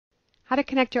how to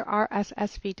connect your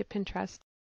RSS feed to Pinterest.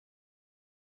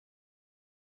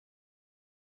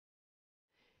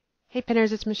 Hey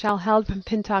Pinners, it's Michelle Held from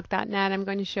pintalk.net. I'm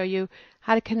going to show you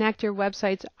how to connect your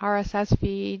website's RSS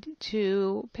feed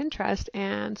to Pinterest,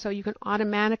 and so you can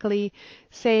automatically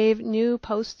save new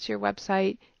posts to your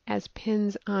website as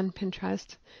pins on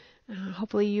Pinterest.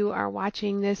 Hopefully you are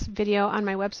watching this video on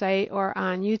my website or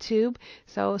on YouTube,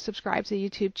 so subscribe to the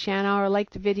YouTube channel or like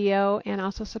the video, and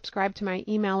also subscribe to my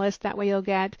email list. That way you'll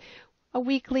get a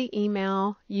weekly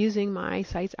email using my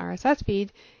site's RSS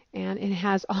feed, and it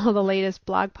has all the latest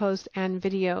blog posts and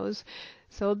videos.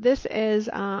 So this is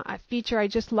a feature. I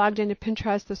just logged into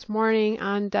Pinterest this morning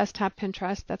on desktop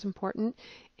Pinterest. That's important.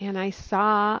 And I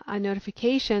saw a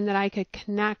notification that I could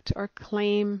connect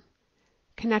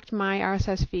my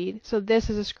RSS feed. So this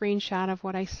is a screenshot of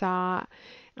what I saw.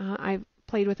 I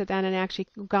played with it then and actually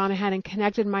gone ahead and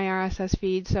connected my RSS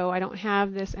feed, so I don't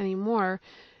have this anymore.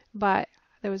 But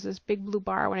there was this big blue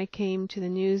bar when I came to the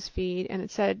news feed, and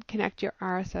it said connect your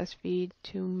RSS feed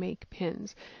to make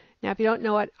pins. Now, if you don't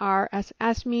know what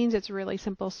RSS means, it's really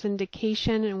simple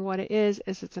syndication, and what it is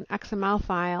it's an XML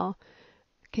file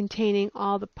containing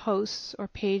all the posts or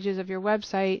pages of your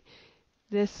website.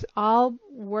 All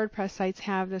WordPress sites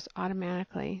have this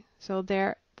automatically. So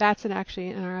that's actually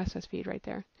an RSS feed right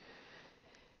there.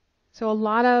 So a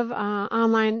lot of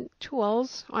online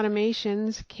tools,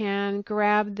 automations, can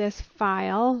grab this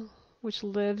file, which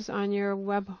lives on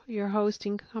your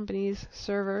hosting company's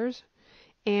servers,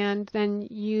 and then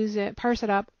use it, parse it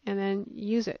up, and then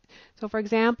use it. So for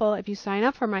example, if you sign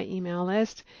up for my email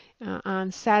list,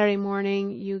 on Saturday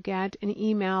morning you get an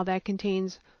email that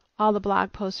contains all the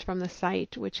blog posts from the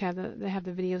site, which have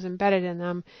the videos embedded in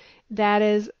them.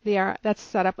 That's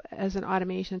set up as an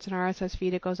automation. It's an RSS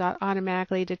feed. It goes out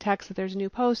automatically, detects that there's a new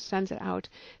post, sends it out.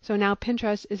 So now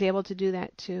Pinterest is able to do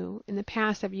that too. In the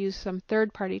past, I've used some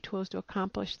third-party tools to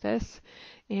accomplish this,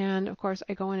 and of course,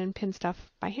 I go in and pin stuff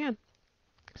by hand.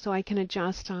 So I can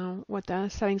adjust what the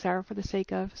settings are for the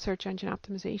sake of search engine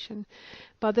optimization.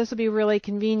 But this will be really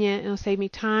convenient. It'll save me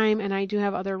time, and I do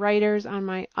have other writers on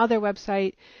my other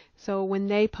website, so when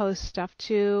they post stuff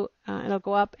too, it'll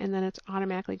go up and then it's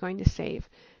automatically going to save.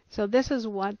 So this is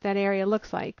what that area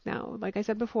looks like. Now, like I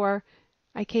said before,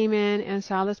 I came in and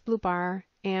saw this blue bar,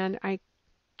 and I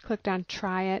clicked on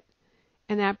try it,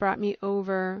 and that brought me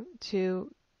over to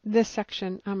this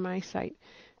section on my site.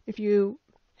 If you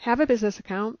have a business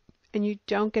account and you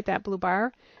don't get that blue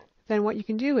bar, then what you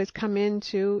can do is come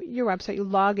into your website, you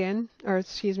log in,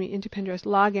 into Pinterest,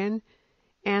 log in,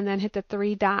 and then hit the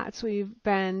three dots. We've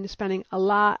been spending a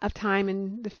lot of time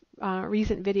in the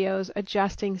recent videos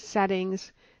adjusting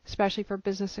settings, especially for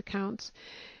business accounts.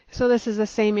 So this is the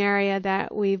same area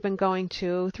that we've been going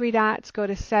to. Three dots, go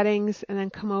to settings, and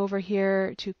then come over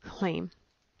here to claim.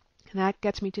 And that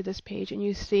gets me to this page, and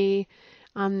you see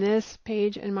on this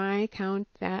page in my account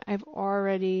that I've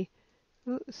already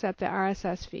set the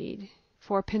RSS feed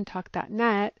for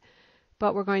pintalk.net. But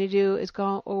what we're going to do is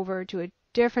go over to a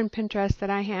different Pinterest that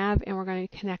I have, and we're going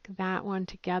to connect that one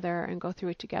together and go through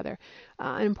it together.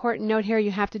 An important note here,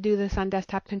 you have to do this on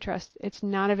desktop Pinterest. It's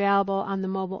not available on the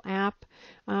mobile app.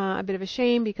 A bit of a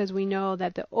shame, because we know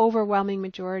that the overwhelming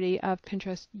majority of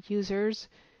Pinterest users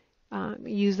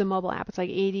use the mobile app. It's like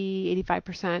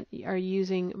 80-85% are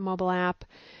using mobile app.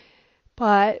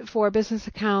 But for business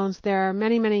accounts, there are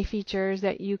many, many features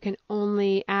that you can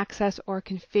only access or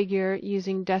configure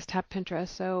using desktop Pinterest.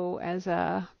 So as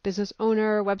a business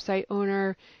owner, website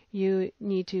owner, you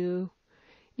need to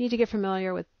get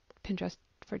familiar with Pinterest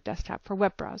for desktop, for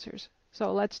web browsers.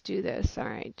 So let's do this. All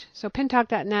right. So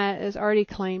pintalk.net is already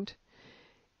claimed.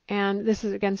 And this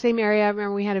is, again, same area.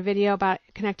 Remember, we had a video about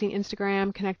connecting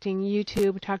Instagram, connecting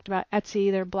YouTube. We talked about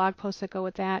Etsy. There are blog posts that go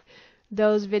with that.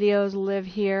 Those videos live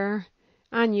here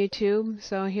on YouTube.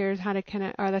 So here's how to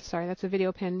connect, that's a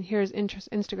video pin. Here's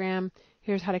Instagram.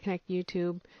 Here's how to connect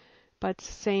YouTube. But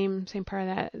same part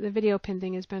of that. The video pin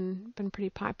thing has been pretty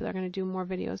popular. I'm going to do more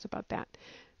videos about that.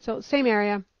 So same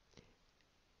area.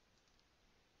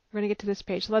 We're going to get to this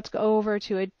page. So let's go over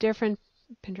to a different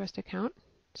Pinterest account.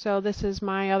 So this is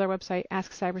my other website,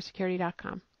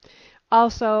 askcybersecurity.com.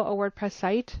 Also a WordPress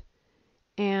site.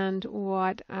 And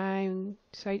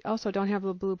so I also don't have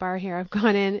the blue bar here. I've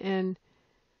gone in and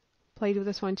played with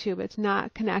this one too, but it's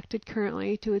not connected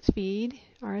currently to its feed,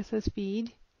 RSS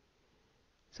feed.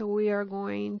 So we are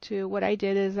going to, what I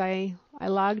did is I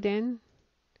logged in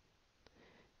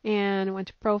and went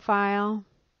to profile.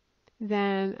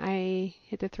 Then I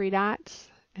hit the three dots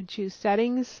and choose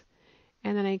settings.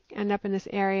 And then I end up in this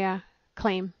area,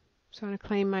 claim. So I'm going to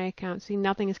claim my account. See,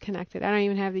 nothing is connected. I don't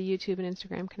even have the YouTube and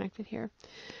Instagram connected here.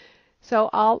 So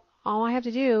all I have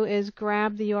to do is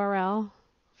grab the URL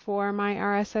for my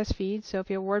RSS feed. So if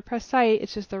you have a WordPress site,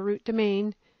 it's just the root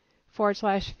domain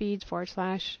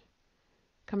 /feeds/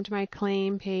 come to my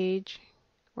claim page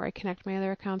where I connect my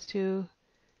other accounts to,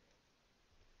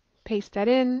 paste that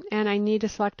in, and I need to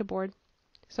select a board.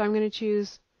 So I'm going to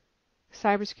choose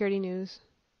cybersecurity news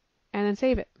and then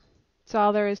save it. That's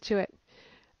all there is to it.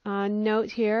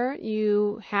 Note here,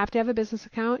 you have to have a business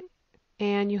account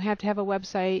and you have to have a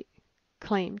website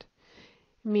claimed,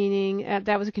 meaning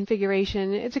that was a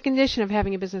configuration. It's a condition of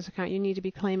having a business account. You need to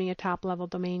be claiming a top-level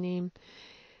domain name.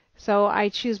 So I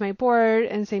choose my board,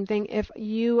 and same thing. If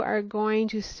you are going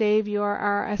to save your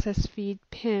RSS feed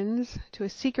pins to a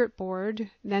secret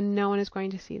board, then no one is going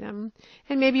to see them.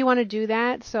 And maybe you want to do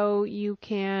that so you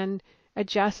can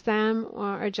adjust them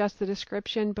or adjust the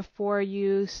description before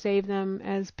you save them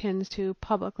as pins to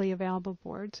publicly available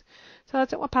boards. So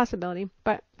that's a possibility.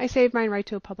 But I saved mine right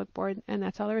to a public board, and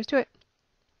that's all there is to it.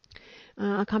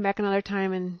 I'll come back another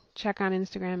time and check on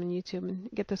Instagram and YouTube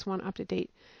and get this one up to date.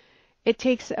 It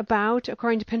takes about,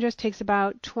 according to Pinterest, takes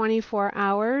about 24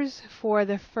 hours for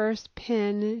the first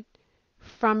pin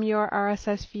from your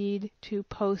RSS feed to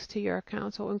post to your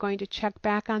account. So I'm going to check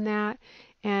back on that,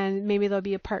 and maybe there'll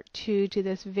be a part 2 to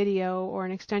this video or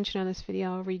an extension on this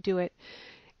video. I'll redo it.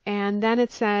 And then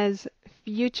it says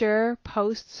future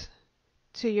posts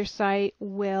to your site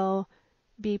will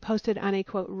be posted on a,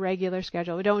 quote, regular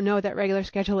schedule. We don't know what that regular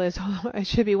schedule is. It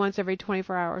should be once every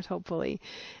 24 hours, hopefully.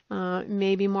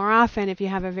 Maybe more often if you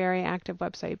have a very active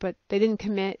website. But they didn't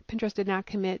commit, Pinterest did not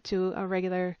commit to a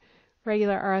regular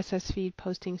RSS feed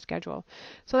posting schedule.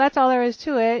 So that's all there is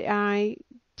to it. I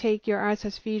take your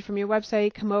RSS feed from your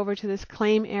website, come over to this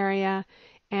claim area,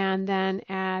 and then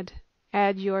add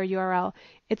your URL.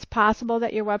 It's possible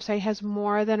that your website has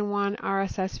more than one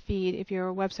RSS feed. If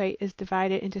your website is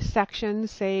divided into sections,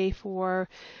 say for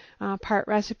part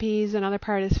recipes, another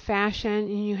part is fashion,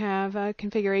 and you have a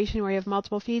configuration where you have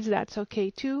multiple feeds, that's okay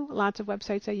too. Lots of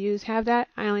websites I use have that.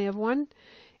 I only have one,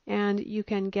 and you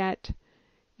can get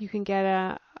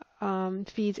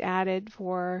feeds added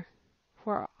for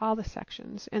all the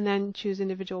sections, and then choose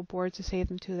individual boards to save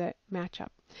them to that match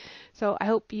up. So I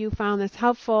hope you found this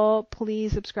helpful.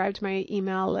 Please subscribe to my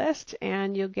email list,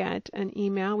 and you'll get an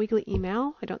weekly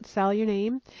email. I don't sell your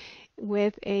name,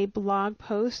 with a blog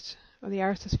post or the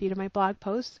RSS feed of my blog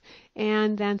posts,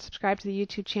 and then subscribe to the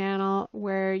YouTube channel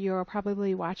where you're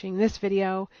probably watching this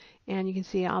video, and you can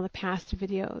see all the past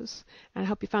videos. And I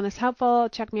hope you found this helpful.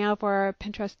 Check me out for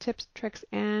Pinterest tips, tricks,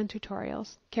 and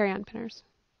tutorials. Carry on, Pinners.